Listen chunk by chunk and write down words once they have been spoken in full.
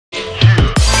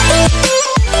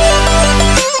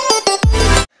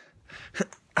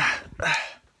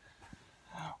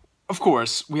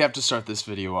course, we have to start this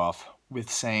video off with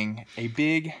saying a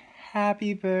big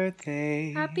happy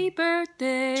birthday. Happy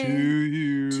birthday to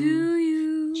you. To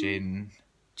you. Jaden.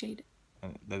 Jaden.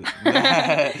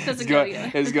 Doesn't go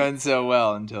yet. It was going so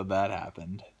well until that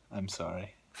happened. I'm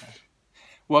sorry.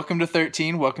 Welcome to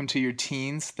 13. Welcome to your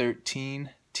teens. 13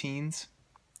 teens.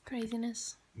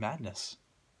 Craziness. Madness.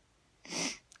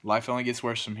 Life only gets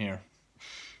worse from here.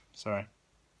 Sorry.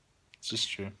 It's just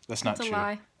true. That's not true. That's a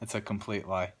lie. That's a complete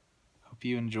lie. Hope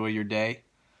you enjoy your day.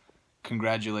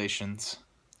 Congratulations.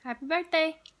 Happy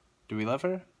birthday. Do we love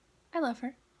her? I love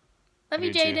her. Love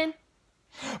you, Jaden.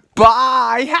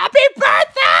 Bye! Happy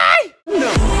birthday!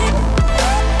 No.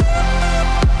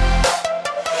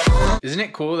 Isn't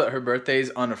it cool that her birthday's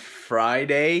on a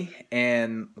Friday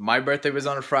and my birthday was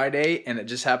on a Friday, and it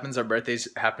just happens our birthdays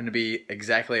happen to be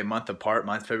exactly a month apart.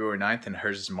 Mine's February 9th and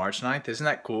hers is March 9th. Isn't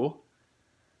that cool?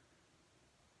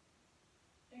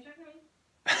 Are you talking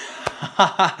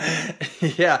to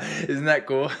me? Yeah, isn't that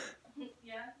cool?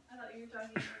 Yeah, I thought you were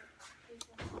talking.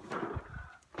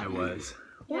 I was.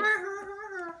 Yes.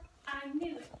 I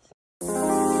knew it.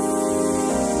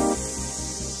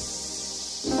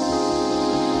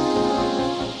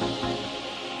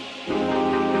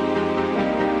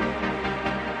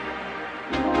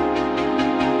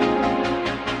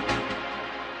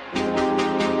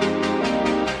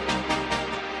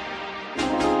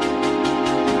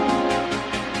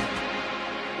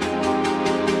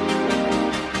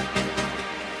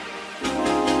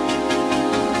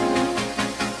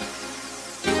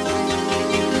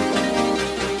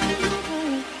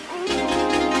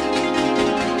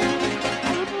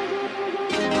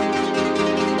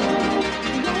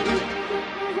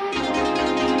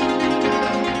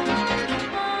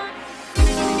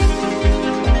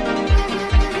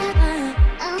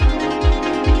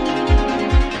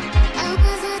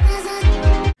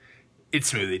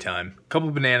 It's smoothie time.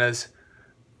 Couple bananas,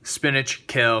 spinach,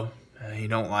 kale. You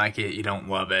don't like it, you don't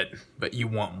love it, but you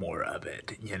want more of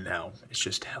it, you know. It's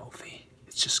just healthy.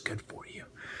 It's just good for you.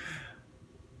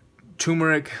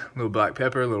 Turmeric, a little black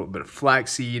pepper, a little bit of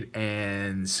flaxseed,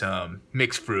 and some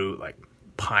mixed fruit like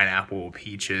pineapple,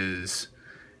 peaches,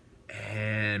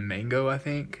 and mango, I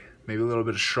think. Maybe a little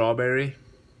bit of strawberry.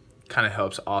 Kind of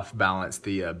helps off balance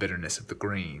the bitterness of the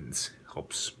greens.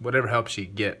 Whatever helps you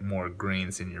get more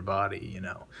greens in your body, you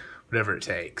know, whatever it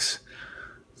takes.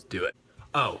 Let's do it.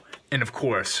 Oh, and of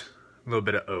course, a little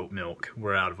bit of oat milk.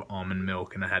 We're out of almond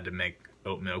milk, and I had to make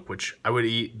oat milk, which I would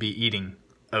be eating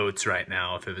oats right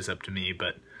now if it was up to me,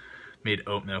 but made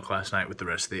oat milk last night with the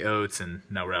rest of the oats, and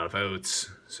now we're out of oats.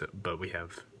 So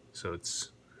it's,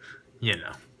 you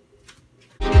know.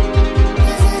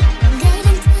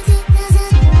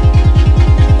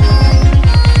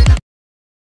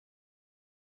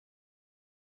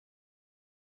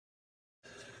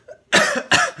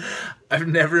 I've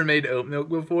never made oat milk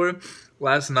before.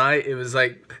 Last night, it was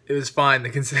fine. The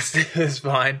consistency was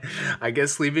fine. I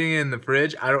guess leaving it in the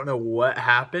fridge, I don't know what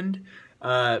happened.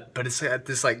 But it's got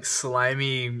this like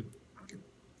slimy,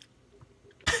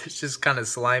 it's just kind of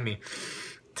slimy.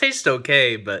 Tastes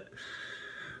okay, but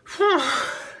whew,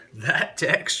 that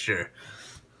texture.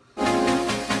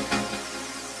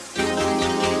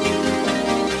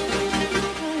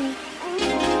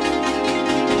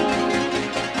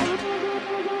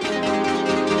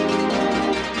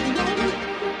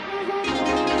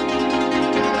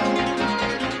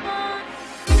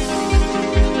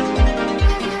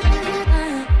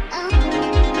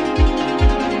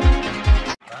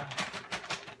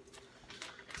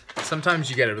 Sometimes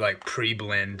you gotta like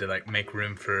pre-blend to like make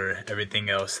room for everything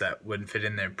else that wouldn't fit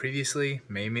in there previously.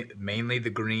 Mainly the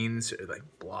greens are like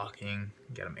blocking.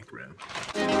 You gotta make room.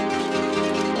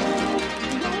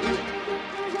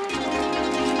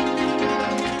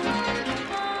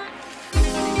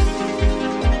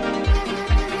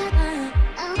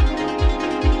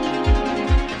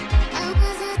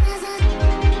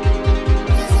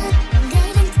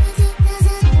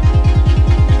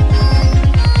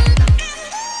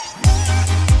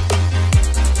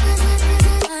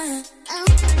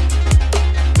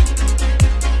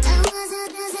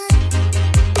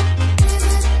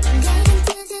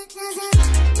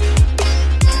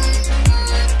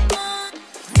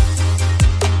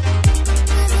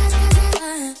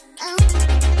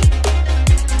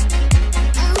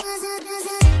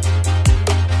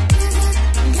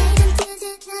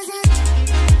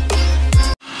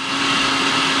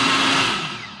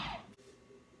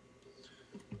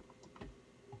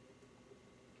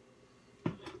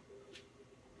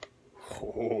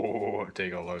 Oh,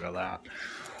 take a look at that.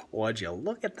 Would you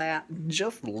look at that?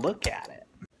 Just look at it.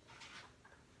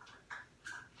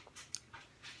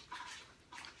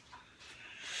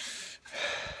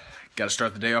 Gotta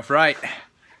start the day off right.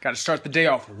 Gotta start the day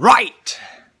off right.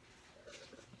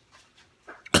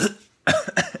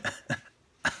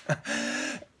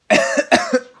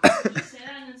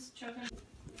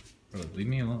 Bro, leave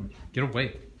me alone. Get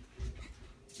away.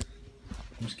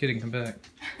 I'm just kidding, come back.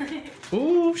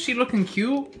 Ooh, she looking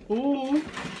cute. Ooh.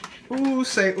 Ooh,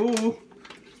 say ooh.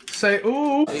 Say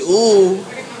ooh. Say ooh.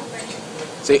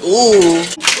 Say ooh.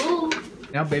 Ooh.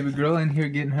 Now baby girl in here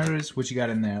getting hers. What you got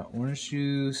in there? Orange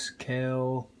juice,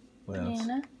 kale, what else?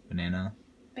 Banana.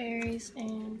 Berries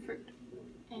and fruit.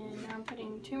 And now I'm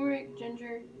putting turmeric,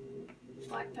 ginger,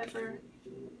 black pepper,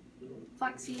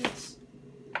 flaxseeds,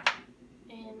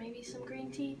 and maybe some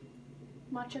green tea,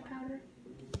 matcha powder.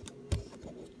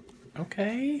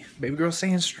 Okay, baby girl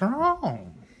staying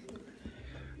strong.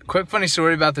 Quick funny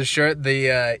story about the shirt.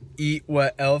 The eat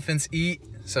what elephants eat.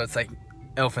 So it's like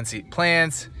elephants eat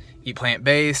plants, eat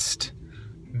plant-based,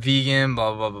 vegan,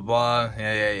 blah, blah, blah, blah.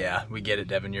 Yeah. We get it,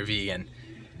 Devin, you're vegan.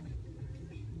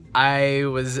 A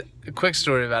quick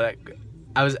story about it.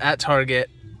 I was at Target,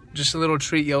 just a little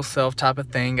treat yourself type of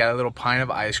thing. Got a little pint of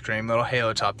ice cream, little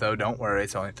Halo Top though. Don't worry,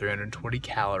 it's only 320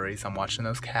 calories. I'm watching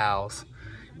those cows,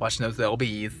 watching those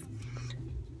LBs.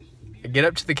 I get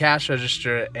up to the cash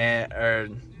register or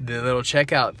the little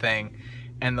checkout thing,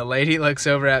 and the lady looks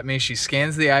over at me. She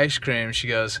scans the ice cream. She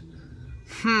goes,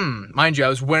 mind you, I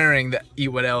was wearing the Eat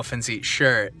What Elephants Eat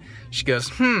shirt. She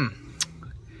goes,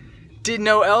 didn't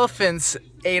know elephants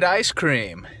ate ice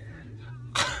cream.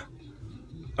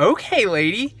 Okay,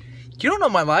 lady, you don't know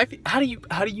my life. How do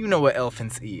you know what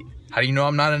elephants eat? How do you know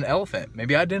I'm not an elephant?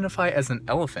 Maybe I identify as an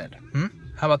elephant.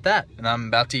 How about that? And I'm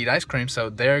about to eat ice cream,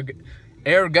 so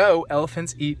ergo,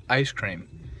 elephants eat ice cream.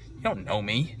 You don't know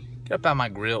me. Get up out my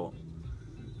grill.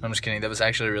 I'm just kidding. That was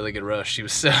actually a really good roast. She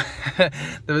was so that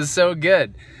was so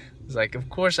good. It's like, of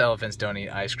course elephants don't eat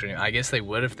ice cream. I guess they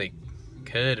would if they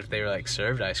could, if they were like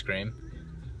served ice cream.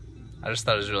 I just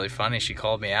thought it was really funny. She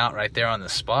called me out right there on the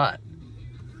spot.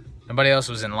 Nobody else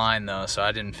was in line though, so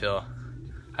I didn't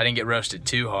get roasted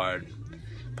too hard.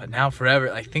 But now forever,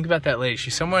 like, think about that lady.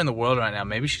 She's somewhere in the world right now.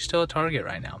 Maybe she's still at Target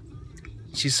right now.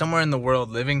 She's somewhere in the world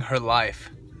living her life,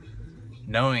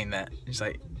 knowing that she's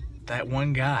like, that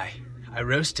one guy, I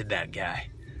roasted that guy.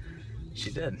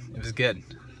 She did. It was good.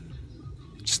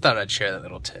 Just thought I'd share that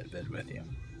little tidbit with you.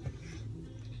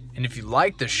 And if you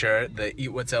like the shirt, the Eat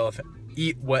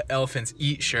What Elephants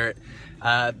Eat shirt,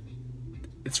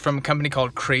 it's from a company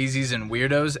called Crazies and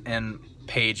Weirdos, and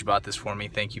Paige bought this for me.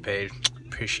 Thank you, Paige.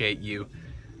 Appreciate you.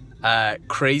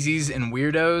 Crazies and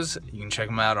Weirdos, you can check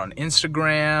them out on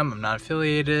Instagram. I'm not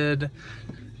affiliated.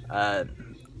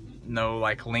 No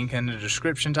like link in the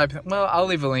description type thing. Well, I'll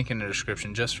leave a link in the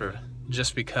description just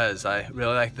because I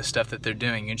really like the stuff that they're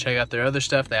doing. You can check out their other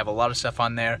stuff. They have a lot of stuff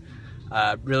on there.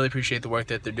 Really appreciate the work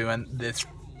that they're doing. It's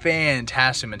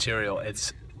fantastic material.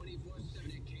 It's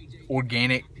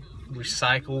organic,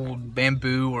 recycled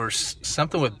bamboo or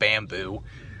something with bamboo.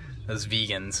 Those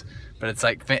vegans, but it's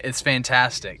like, it's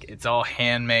fantastic. It's all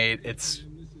handmade.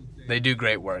 They do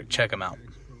great work. Check them out.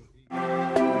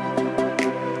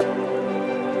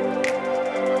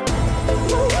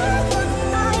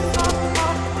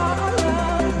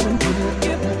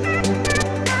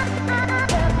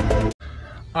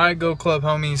 Alright, Go Club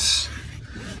homies,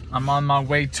 I'm on my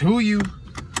way to you.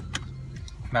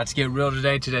 About to get real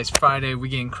today. Today's Friday. We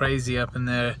getting crazy up in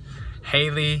there.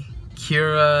 Haley,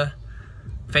 Kira,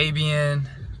 Fabian,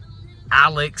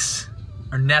 Alex,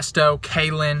 Ernesto,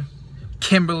 Kaylin,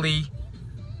 Kimberly,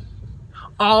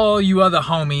 all you other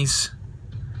homies.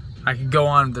 I could go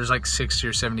on. There's like 60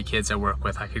 or 70 kids I work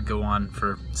with. I could go on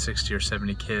for 60 or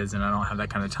 70 kids, and I don't have that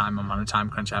kind of time. I'm on a time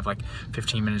crunch. I have like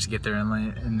 15 minutes to get there,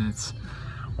 and it's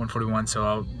 1:41, so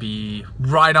I'll be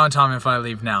right on time if I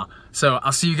leave now. So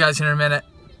I'll see you guys in a minute.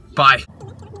 Bye.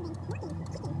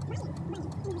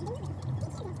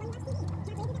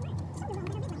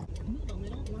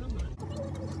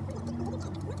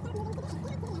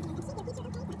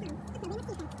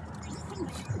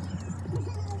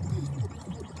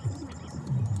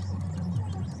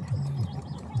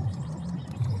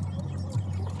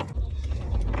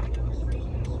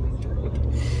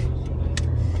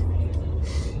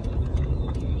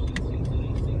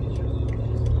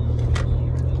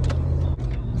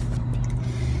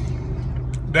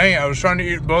 Dang it, I was trying to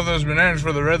eat both those bananas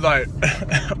for the red light,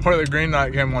 before the green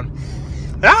light came on.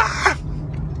 Ah!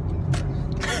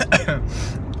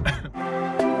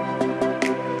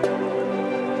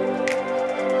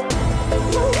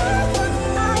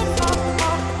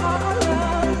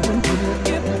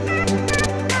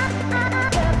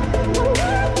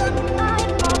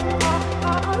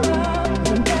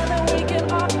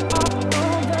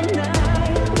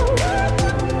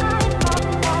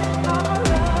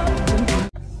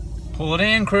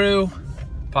 crew.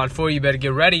 Pod 4, you better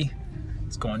get ready.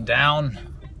 It's going down.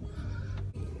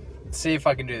 Let's see if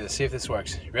I can do this. See if this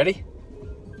works. You ready?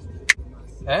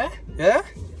 Yeah?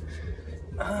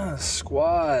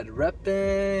 Squad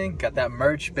repping. Got that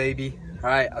merch, baby. All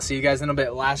right, I'll see you guys in a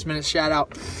bit. Last minute shout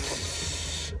out.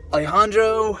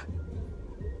 Alejandro.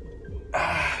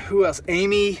 Who else?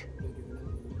 Amy.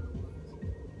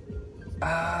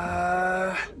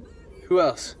 Who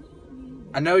else?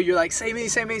 I know you're like, say me.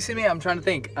 I'm trying to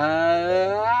think.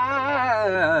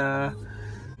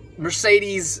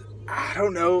 Mercedes. I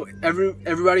don't know.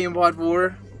 Everybody in Pod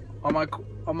 4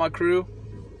 on my crew.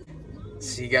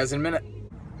 See you guys in a minute.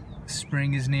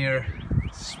 Spring is near.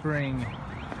 Spring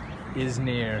is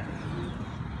near.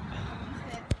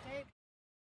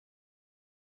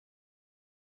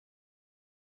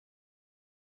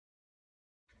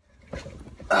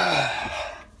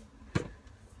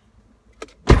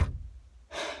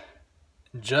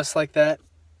 Just like that,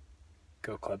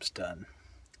 Go Club's done.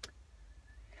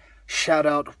 Shout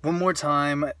out one more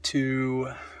time to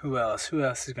who else? Who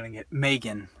else is gonna get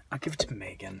Megan? I'll give it to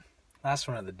Megan. Last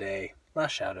one of the day.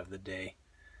 Last shout out of the day.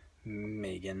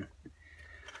 Megan.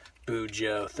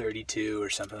 Boojo32 or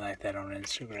something like that on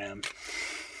Instagram.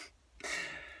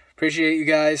 Appreciate you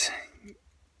guys.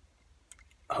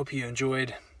 I hope you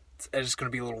enjoyed. It's just gonna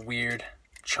be a little weird,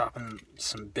 chopping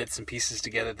some bits and pieces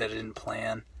together that I didn't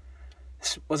plan.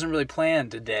 This wasn't really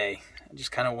planned today. I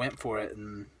just kind of went for it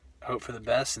and hope for the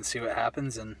best and see what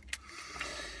happens, and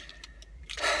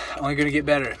only gonna get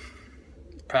better.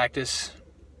 Practice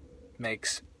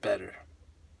makes better.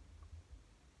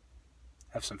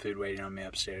 I have some food waiting on me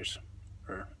upstairs,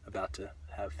 or about to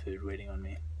have food waiting on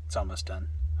me. It's almost done,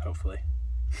 hopefully.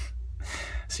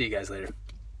 See you guys later.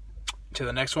 To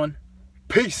the next one.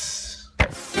 Peace.